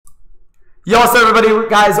Yo, what's up everybody,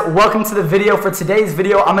 guys? Welcome to the video. For today's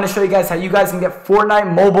video, I'm going to show you guys how you guys can get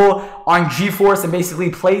Fortnite Mobile on GeForce and basically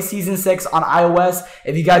play Season 6 on iOS.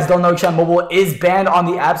 If you guys don't know, Mobile is banned on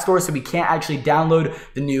the App Store, so we can't actually download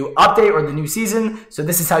the new update or the new season. So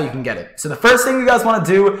this is how you can get it. So the first thing you guys want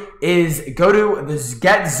to do is go to the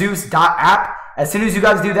getzeus.app. As soon as you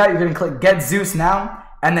guys do that, you're going to click Get Zeus Now,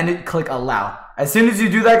 and then click Allow. As soon as you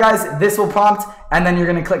do that, guys, this will prompt, and then you're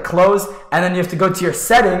going to click Close, and then you have to go to your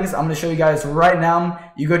settings. I'm going to show you guys right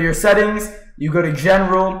now. You go to your settings, you go to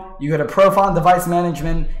General, you go to Profile and Device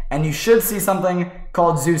Management, and you should see something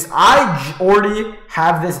called Zeus. I already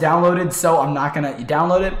have this downloaded, so I'm not going to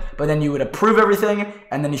download it, but then you would approve everything,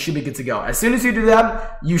 and then you should be good to go. As soon as you do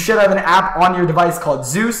that, you should have an app on your device called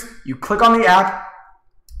Zeus. You click on the app,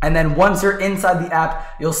 and then once you're inside the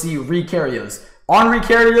app, you'll see Recarios. On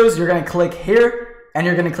Recarios, you're going to click here, and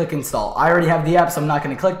you're going to click Install. I already have the app, so I'm not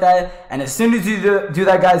going to click that. And as soon as you do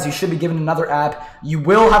that, guys, you should be given another app. You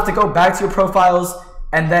will have to go back to your profiles,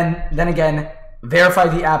 and then again, verify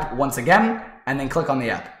the app once again, and then click on the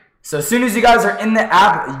app. So as soon as you guys are in the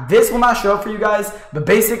app, this will not show up for you guys, but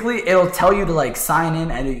basically it'll tell you to like sign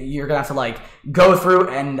in, and you're gonna have to like go through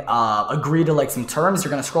and agree to like some terms.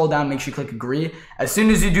 You're gonna scroll down, make sure you click agree. As soon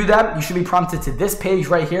as you do that, you should be prompted to this page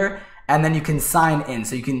right here, and then you can sign in.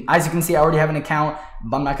 So you can, as you can see, I already have an account,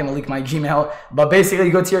 but I'm not gonna leak my Gmail. But basically,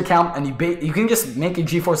 you go to your account and you can just make a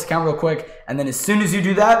GeForce account real quick, and then as soon as you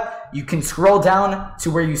do that, you can scroll down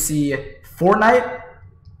to where you see Fortnite,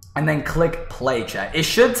 and then click play, chat. It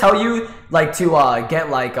should tell you like to get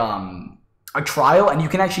like a trial, and you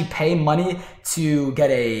can actually pay money to get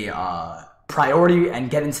a priority and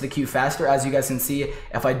get into the queue faster. As you guys can see,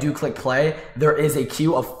 if I do click play, there is a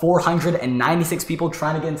queue of 496 people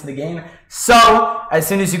trying to get into the game. So as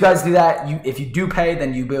soon as you guys do that, if you do pay,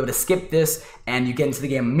 then you'll be able to skip this and you get into the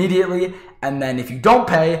game immediately. And then if you don't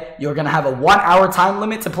pay, you're gonna have a 1 hour time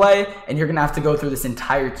limit to play, and you're gonna have to go through this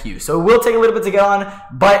entire queue. So it will take a little bit to get on,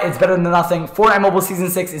 but it's better than nothing. Fortnite Mobile Season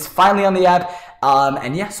 6 is finally on the app.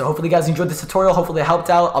 And yeah, so hopefully you guys enjoyed this tutorial. Hopefully it helped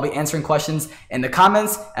out. I'll be answering questions in the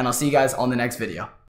comments, and I'll see you guys on the next video.